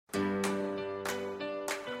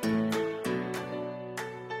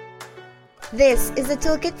This is a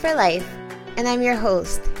Toolkit for Life, and I'm your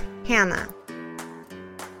host, Hannah.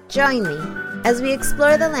 Join me as we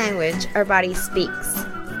explore the language our body speaks.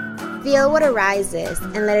 Feel what arises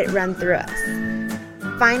and let it run through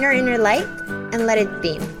us. Find our inner light and let it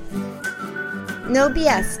beam. No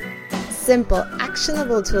BS, simple,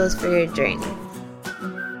 actionable tools for your journey.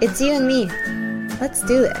 It's you and me. Let's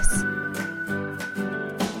do this.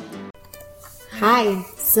 Hi,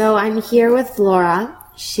 so I'm here with Laura.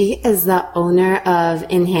 She is the owner of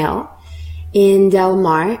Inhale in Del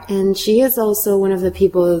Mar, and she is also one of the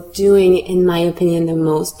people doing, in my opinion, the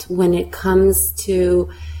most when it comes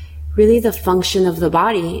to really the function of the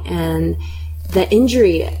body and the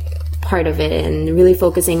injury part of it, and really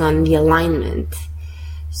focusing on the alignment.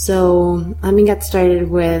 So let me get started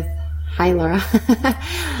with, hi Laura.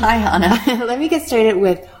 Hi Hannah. Let me get started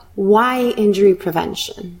with why injury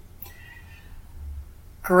prevention?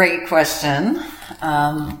 Great question.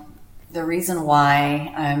 The reason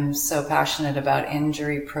why I'm so passionate about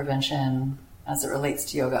injury prevention as it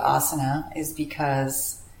relates to yoga asana is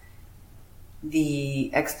because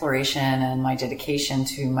the exploration and my dedication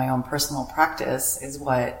to my own personal practice is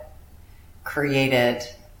what created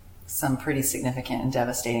some pretty significant and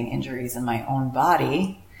devastating injuries in my own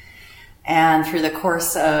body. And through the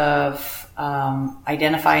course of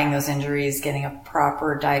identifying those injuries, getting a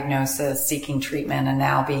proper diagnosis, seeking treatment, and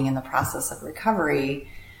now being in the process of recovery,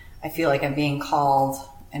 I feel like I'm being called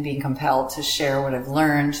and being compelled to share what I've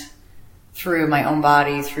learned through my own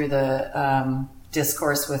body, through the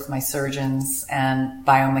discourse with my surgeons and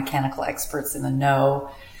biomechanical experts in the know,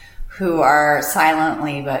 who are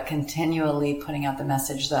silently but continually putting out the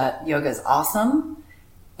message that yoga is awesome,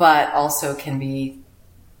 but also can be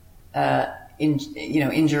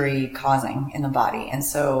injury causing in the body. And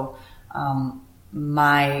so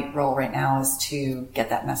my role right now is to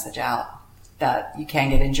get that message out that you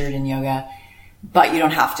can get injured in yoga, but you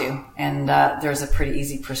don't have to. And there's a pretty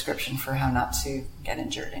easy prescription for how not to get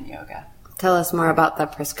injured in yoga. Tell us more about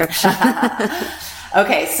that prescription.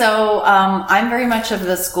 Okay, so I'm very much of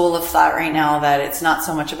the school of thought right now that it's not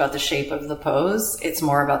so much about the shape of the pose, it's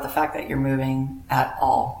more about the fact that you're moving at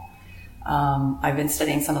all. I've been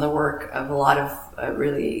studying some of the work of a lot of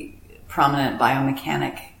really prominent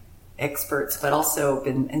biomechanic experts, but also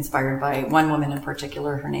been inspired by one woman in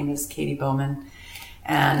particular. Her name is Katie Bowman.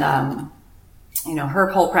 And, her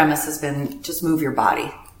whole premise has been just move your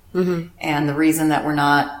body. Mm-hmm. And the reason that we're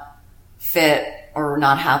not fit or we're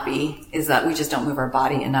not happy is that we just don't move our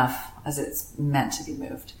body enough as it's meant to be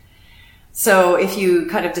moved. So if you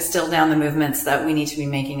kind of distill down the movements that we need to be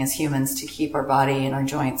making as humans to keep our body and our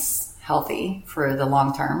joints healthy for the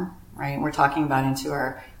long term, right? We're talking about into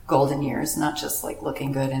our golden years, not just like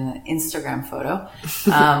looking good in an Instagram photo.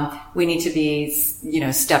 We need to be,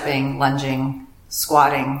 stepping, lunging,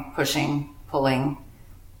 squatting, pushing, pulling,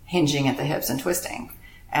 hinging at the hips and twisting.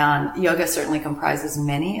 And yoga certainly comprises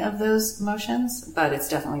many of those motions, but it's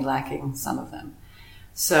definitely lacking some of them.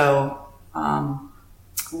 So,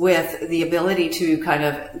 with the ability to kind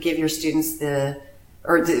of give your students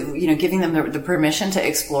giving them the permission to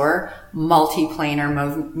explore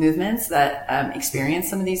multi-planar movements that experience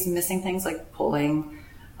some of these missing things like pulling,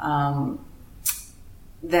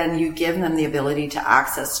 then you give them the ability to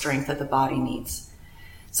access strength that the body needs.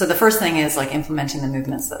 So the first thing is like implementing the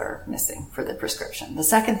movements that are missing for the prescription. The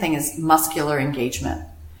second thing is muscular engagement.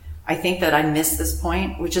 I think that I missed this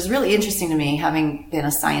point, which is really interesting to me, having been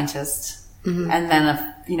a scientist mm-hmm. and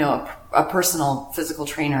then a personal physical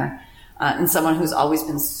trainer. And someone who's always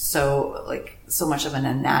been so much of an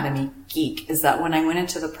anatomy geek, is that when I went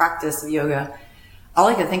into the practice of yoga, all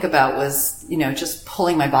I could think about was, just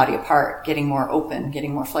pulling my body apart, getting more open,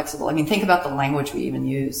 getting more flexible. I mean, think about the language we even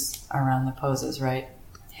use around the poses, right?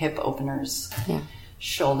 Hip openers, yeah.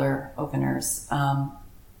 Shoulder openers,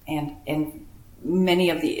 and many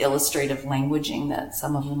of the illustrative languaging that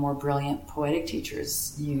some of the more brilliant poetic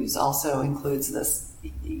teachers use also includes this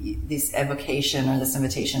evocation or this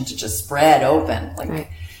invitation to just spread open, like right.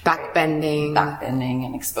 backbending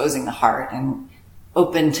and exposing the heart and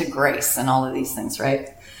open to grace and all of these things, right?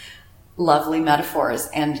 Lovely metaphors.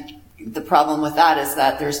 And the problem with that is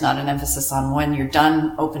that there's not an emphasis on when you're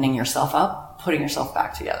done opening yourself up, putting yourself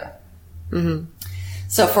back together. Mm-hmm.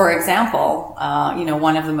 So for example,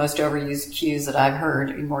 one of the most overused cues that I've heard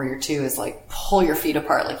in Warrior 2 is like, pull your feet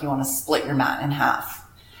apart like you want to split your mat in half.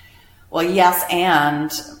 Well, yes,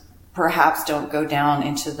 and perhaps don't go down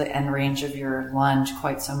into the end range of your lunge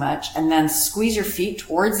quite so much, and then squeeze your feet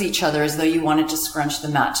towards each other as though you wanted to scrunch the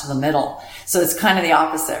mat to the middle. So it's kind of the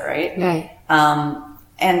opposite, right? Right.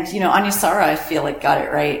 And, Anusara, I feel like got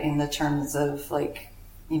it right in the terms of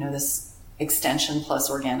this extension plus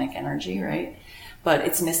organic energy, right? But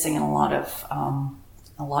it's missing in a lot of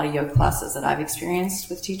yoga classes that I've experienced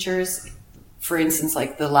with teachers. For instance,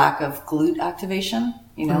 like the lack of glute activation,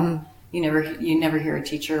 you know, you never hear a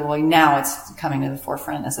teacher, well, now it's coming to the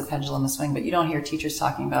forefront as a pendulum is swing, but you don't hear teachers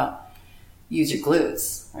talking about use your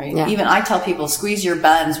glutes, right? Yeah. Even I tell people squeeze your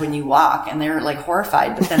buns when you walk, and they're like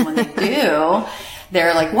horrified, but then when they do,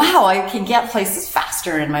 they're like, wow, I can get places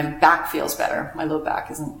faster and my back feels better. My low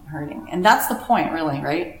back isn't hurting. And that's the point, really,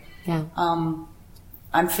 right? Yeah.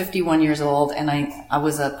 I'm 51 years old, and I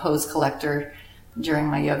was a pose collector during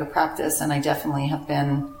my yoga practice, and I definitely have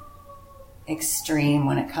been extreme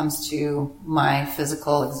when it comes to my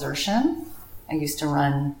physical exertion. I used to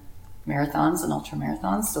run marathons and ultra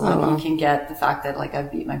marathons, so like you can get the fact that like I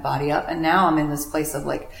beat my body up, and now I'm in this place of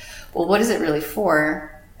like, well, what is it really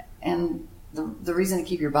for? And the reason to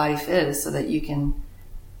keep your body fit is so that you can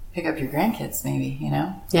pick up your grandkids, maybe, you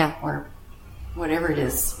know, or whatever it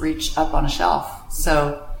is, reach up on a shelf.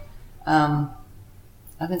 So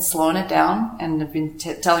I've been slowing it down, and I've been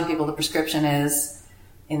telling people the prescription is,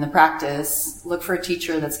 in the practice, look for a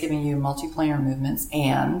teacher that's giving you multiplanar movements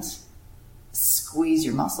and squeeze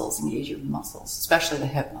your muscles, engage your muscles, especially the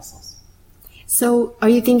hip muscles. So are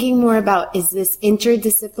you thinking more about, is this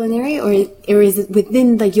interdisciplinary or is it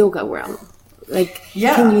within the yoga world? Like,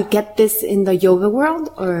 can you get this in the yoga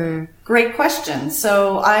world or? Great question.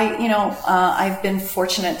 So I've been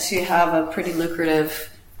fortunate to have a pretty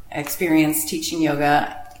lucrative experience teaching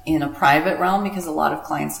yoga in a private realm, because a lot of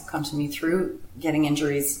clients have come to me through getting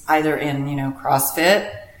injuries either in,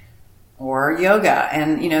 CrossFit or yoga.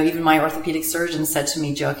 And, even my orthopedic surgeon said to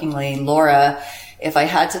me jokingly, Laura, if I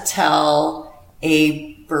had to tell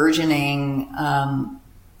a burgeoning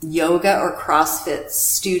yoga or CrossFit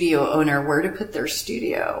studio owner where to put their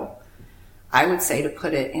studio, I would say to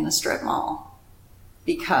put it in a strip mall,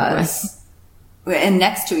 and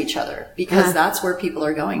next to each other, because that's where people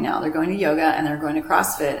are going now. They're going to yoga and they're going to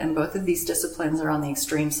CrossFit, and both of these disciplines are on the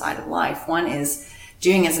extreme side of life. One is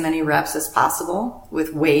doing as many reps as possible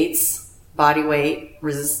with weights, body weight,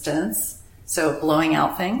 resistance, so blowing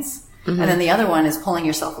out things. And then the other one is pulling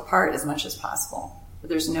yourself apart as much as possible. But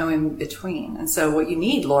there's no in between. And so what you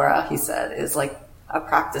need, Laura, he said, is like a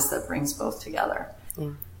practice that brings both together.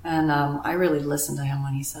 Yeah. And I really listened to him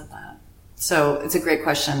when he said that. So it's a great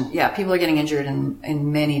question. Yeah, people are getting injured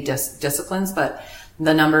in many disciplines, but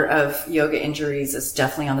the number of yoga injuries is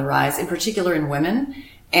definitely on the rise, in particular in women,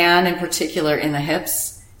 and in particular in the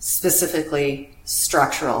hips, specifically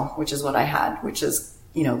structural, which is what I had, which is,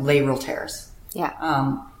 labral tears.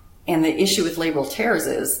 Yeah. And the issue with labral tears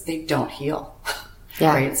is they don't heal.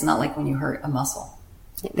 Yeah. Right? It's not like when you hurt a muscle.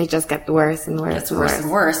 They just get worse and worse. It's worse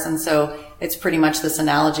and worse. And so it's pretty much this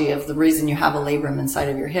analogy of the reason you have a labrum inside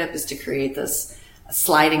of your hip is to create this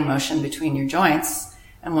sliding motion between your joints.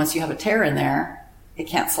 And once you have a tear in there, it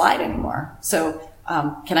can't slide anymore. So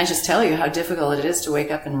can I just tell you how difficult it is to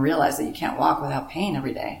wake up and realize that you can't walk without pain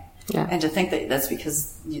every day? Yeah. And to think that that's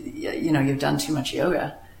because you've done too much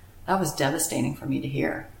yoga. That was devastating for me to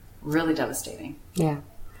hear. Really devastating. Yeah.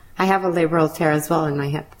 I have a labral tear as well in my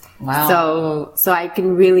hip. Wow. So I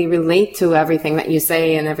can really relate to everything that you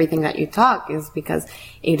say and everything that you talk, is because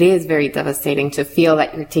it is very devastating to feel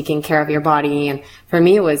that you're taking care of your body. And for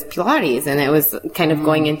me, it was Pilates, and it was kind of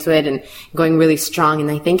going into it and going really strong.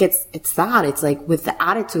 And I think it's that. It's like with the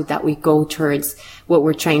attitude that we go towards what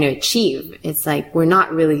we're trying to achieve. It's like we're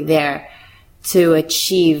not really there to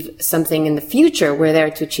achieve something in the future. We're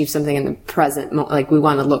there to achieve something in the present. Like we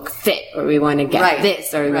want to look fit, or we want to get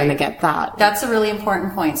this, or we want to get that. That's a really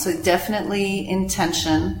important point. So definitely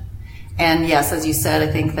intention. And yes, as you said,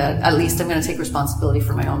 I think that at least I'm going to take responsibility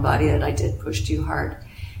for my own body, that I did push too hard.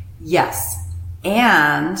 Yes.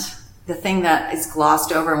 And the thing that is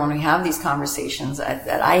glossed over when we have these conversations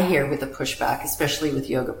that I hear with the pushback, especially with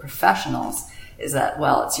yoga professionals, is that,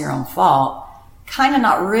 well, it's your own fault. Kind of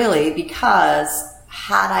not really, because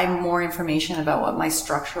had I more information about what my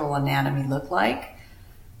structural anatomy looked like,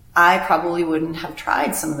 I probably wouldn't have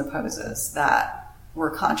tried some of the poses that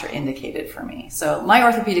were contraindicated for me. So my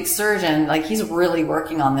orthopedic surgeon, like, he's really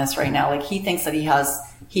working on this right now. Like, he thinks that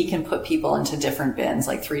he can put people into different bins,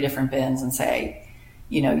 like 3 different bins, and say,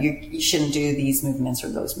 you shouldn't do these movements or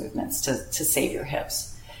those movements to save your hips.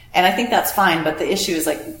 And I think that's fine, but the issue is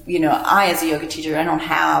like, I as a yoga teacher, I don't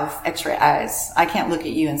have x-ray eyes. I can't look at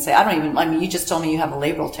you and say, you just told me you have a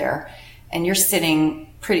labral tear, and you're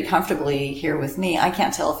sitting pretty comfortably here with me. I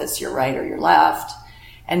can't tell if it's your right or your left.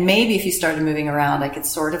 And maybe if you started moving around, I could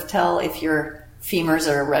sort of tell if your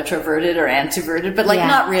femurs are retroverted or anteverted, but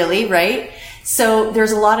not really, right? So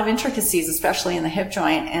there's a lot of intricacies, especially in the hip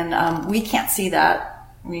joint, and we can't see that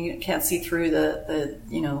I mean, you can't see through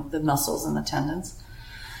the muscles and the tendons.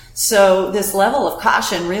 So this level of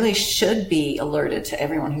caution really should be alerted to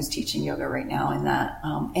everyone who's teaching yoga right now, in that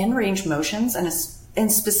end range motions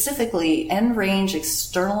and specifically end range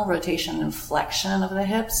external rotation and flexion of the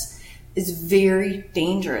hips is very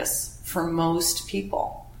dangerous for most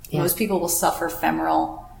people. Yeah. Most people will suffer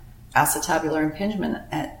femoral acetabular impingement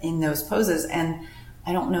in those poses. And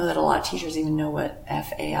I don't know that a lot of teachers even know what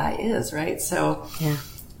FAI is, right? So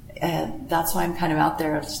that's why I'm kind of out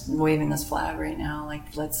there just waving this flag right now.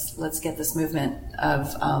 Like, let's get this movement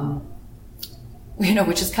of,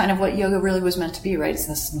 which is kind of what yoga really was meant to be, right? It's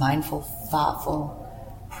this mindful, thoughtful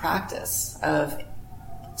practice of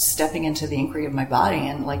stepping into the inquiry of my body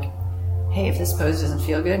and like, hey, if this pose doesn't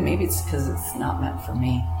feel good, maybe it's because it's not meant for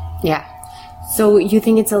me. Yeah. So you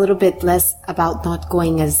think it's a little bit less about not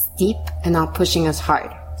going as deep and not pushing as hard.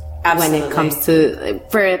 Absolutely. When it comes to,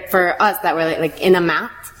 for us that we're like in a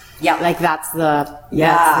mat. Yeah. Like that's the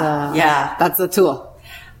tool.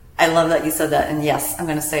 I love that you said that. And yes, I'm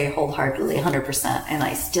going to say wholeheartedly 100%. And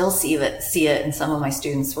I still see it in some of my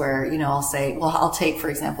students where, I'll say, well, I'll take, for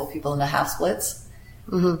example, people into half splits.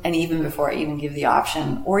 Mm-hmm. And even before I even give the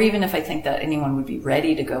option, or even if I think that anyone would be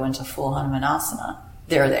ready to go into full Hanumanasana,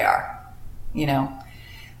 there they are,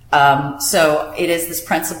 So it is this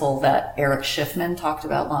principle that Eric Schiffman talked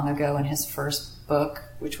about long ago in his first book,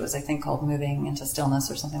 which was, I think, called Moving into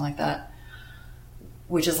Stillness or something like that,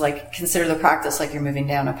 which is like, consider the practice like you're moving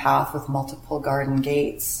down a path with multiple garden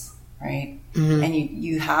gates, right? Mm-hmm. And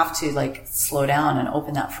you have to like slow down and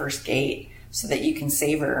open that first gate so that you can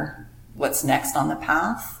savor what's next on the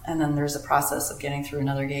path. And then there's a process of getting through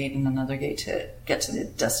another gate and another gate to get to the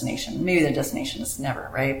destination. Maybe the destination is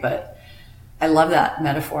never, right? But I love that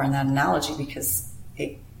metaphor and that analogy because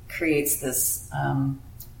it creates this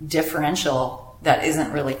differential that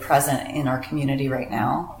isn't really present in our community right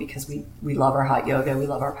now, because we love our hot yoga, we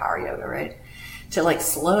love our power yoga, right? To like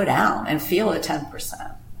slow down and feel the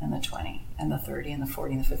 10% and the 20 and the 30 and the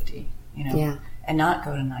 40 and the 50, and not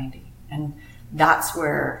go to 90. And that's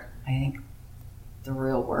where I think the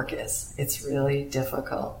real work is. It's really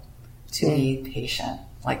difficult to be patient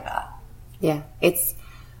like that. Yeah. It's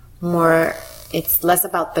less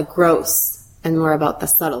about the gross and more about the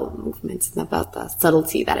subtle movements and about the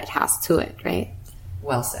subtlety that it has to it, right?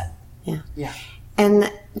 Well said. Yeah. Yeah.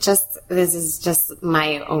 And this is just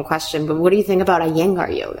my own question, but what do you think about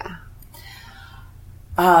Iyengar yoga?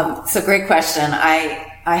 It's a great question.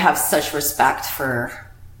 I have such respect for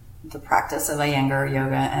the practice of Iyengar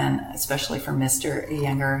yoga, and especially for Mr.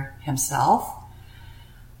 Iyengar himself.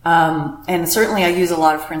 And certainly I use a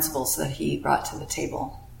lot of principles that he brought to the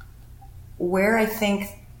table. Where I think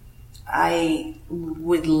I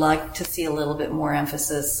would like to see a little bit more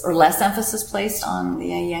emphasis or less emphasis placed on the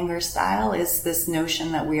Iyengar style is this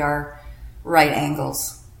notion that we are right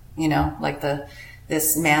angles, like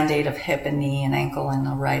this mandate of hip and knee and ankle and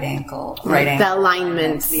the right ankle. The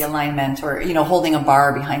alignment. The alignment, or, holding a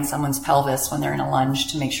bar behind someone's pelvis when they're in a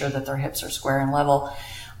lunge to make sure that their hips are square and level.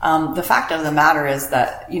 The fact of the matter is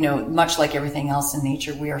that, much like everything else in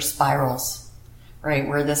nature, we are spirals, right?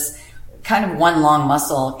 We're this kind of one long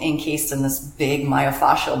muscle encased in this big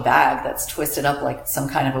myofascial bag that's twisted up like some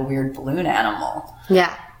kind of a weird balloon animal.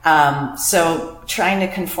 Yeah. So trying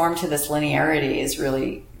to conform to this linearity is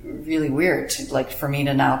really, really weird for me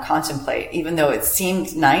to now contemplate, even though it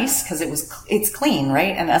seemed nice because it's clean,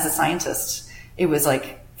 right? And as a scientist, it was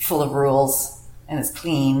like full of rules and it's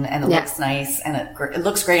clean and it looks nice and it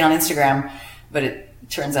looks great on Instagram, but it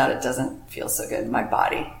turns out it doesn't feel so good in my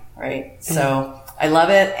body, right? Mm-hmm. So I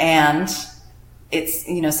love it, and it's,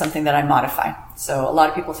 something that I modify. So a lot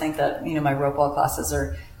of people think that, my rope wall classes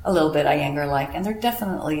are a little bit Iyengar-like, and they're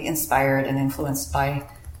definitely inspired and influenced by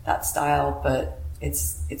that style, but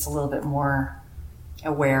it's a little bit more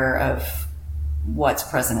aware of what's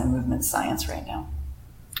present in movement science right now.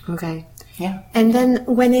 Okay. Yeah. And then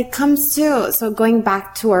when it comes to, so going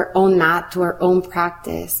back to our own mat, to our own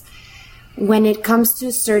practice, when it comes to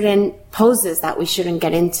certain poses that we shouldn't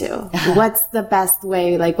get into, what's the best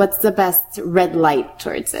way, what's the best red light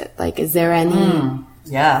towards it? Is there any?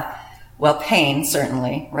 Yeah. Well, pain,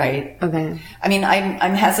 certainly, right? Okay. I mean,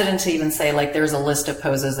 I'm hesitant to even say, there's a list of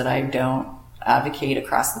poses that I don't advocate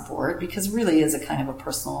across the board, because it really is a kind of a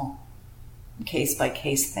personal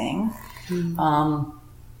case-by-case thing. Mm-hmm.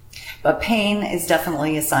 But pain is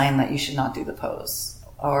definitely a sign that you should not do the pose,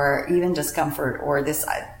 or even discomfort, or this,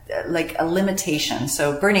 a limitation.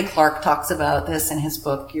 So Bernie Clark talks about this in his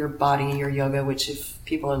book, Your Body, Your Yoga, which if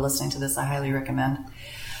people are listening to this, I highly recommend.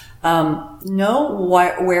 Know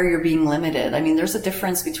where you're being limited. I mean, there's a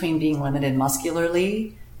difference between being limited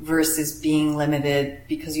muscularly versus being limited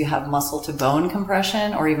because you have muscle to bone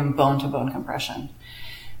compression or even bone to bone compression.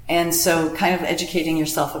 And so kind of educating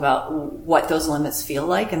yourself about what those limits feel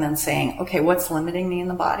like and then saying, okay, what's limiting me in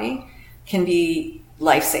the body can be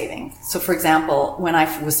life-saving. So for example, when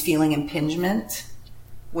I was feeling impingement,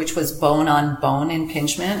 which was bone on bone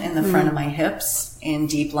impingement in the front of my hips in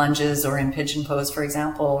deep lunges or in pigeon pose, for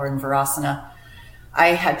example, or in Virasana, I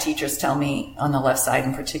had teachers tell me on the left side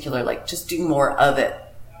in particular, like, just do more of it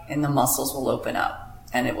and the muscles will open up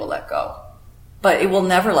and it will let go. But it will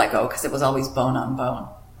never let go because it was always bone on bone,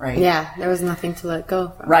 right? Yeah, there was nothing to let go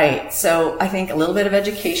from. Right. So I think a little bit of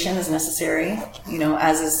education is necessary, you know,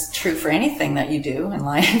 as is true for anything that you do in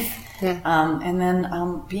life. Yeah. And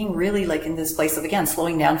then being really like in this place of, again,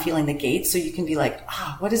 slowing down, feeling the gait so you can be like,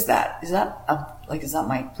 what is that? Is that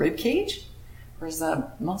my rib cage or is that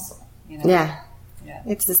a muscle? You know? Yeah. Yeah.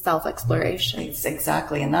 It's the self-exploration. It's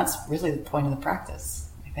exactly. And that's really the point of the practice,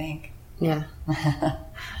 I think. Yeah.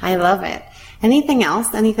 I love it. Anything else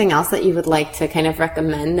that you would like to kind of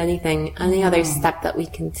recommend? Any other step that we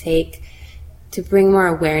can take to bring more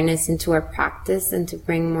awareness into our practice and to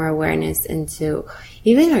bring more awareness into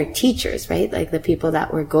even our teachers, right? Like the people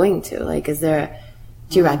that we're going to, like, do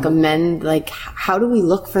you recommend, like, how do we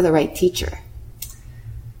look for the right teacher?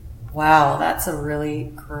 Wow. That's a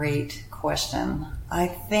really great question. I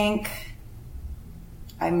think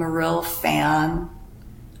I'm a real fan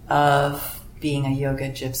of being a yoga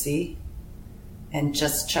gypsy and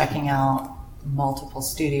just checking out multiple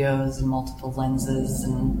studios and multiple lenses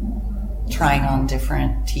and trying on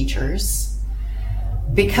different teachers,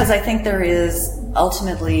 because I think there is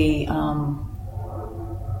ultimately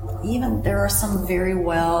even there are some very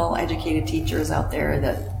well educated teachers out there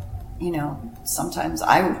that, you know, sometimes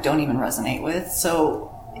I don't even resonate with.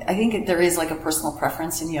 So I think there is like a personal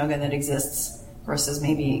preference in yoga that exists versus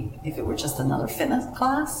maybe if it were just another fitness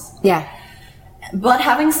class. Yeah. But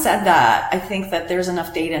having said that, I think that there's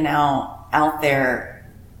enough data now out there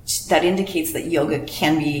that indicates that yoga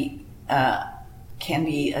can be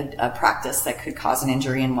a practice that could cause an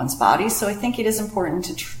injury in one's body. So I think it is important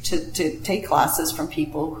to take classes from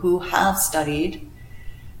people who have studied,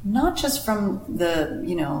 not just from the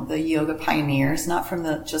yoga pioneers, not from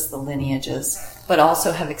just the lineages, but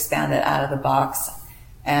also have expanded out of the box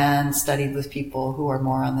and studied with people who are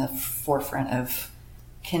more on the forefront of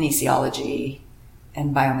kinesiology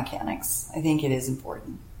and biomechanics. I think it is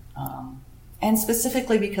important. And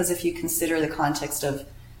specifically because if you consider the context of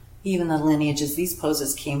even the lineages these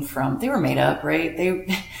poses came from, they were made up, right?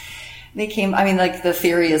 They came, I mean, like the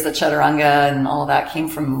theory is that Chaturanga and all of that came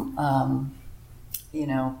from,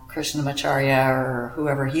 Krishnamacharya or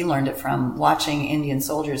whoever he learned it from, watching Indian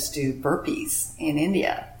soldiers do burpees in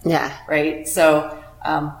India. Yeah. Right? So,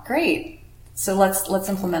 great. So let's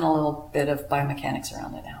implement a little bit of biomechanics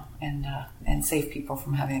around it now and save people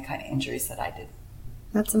from having the kind of injuries that I did.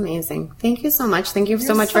 That's amazing. Thank you so much. Thank you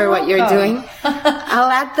so much for what you're doing.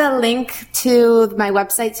 I'll add the link to my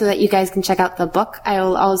website so that you guys can check out the book. I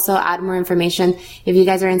will also add more information if you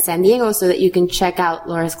guys are in San Diego so that you can check out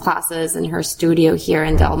Laura's classes in her studio here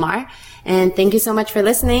in Del Mar. And thank you so much for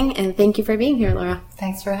listening, and thank you for being here, Laura.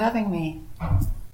 Thanks for having me.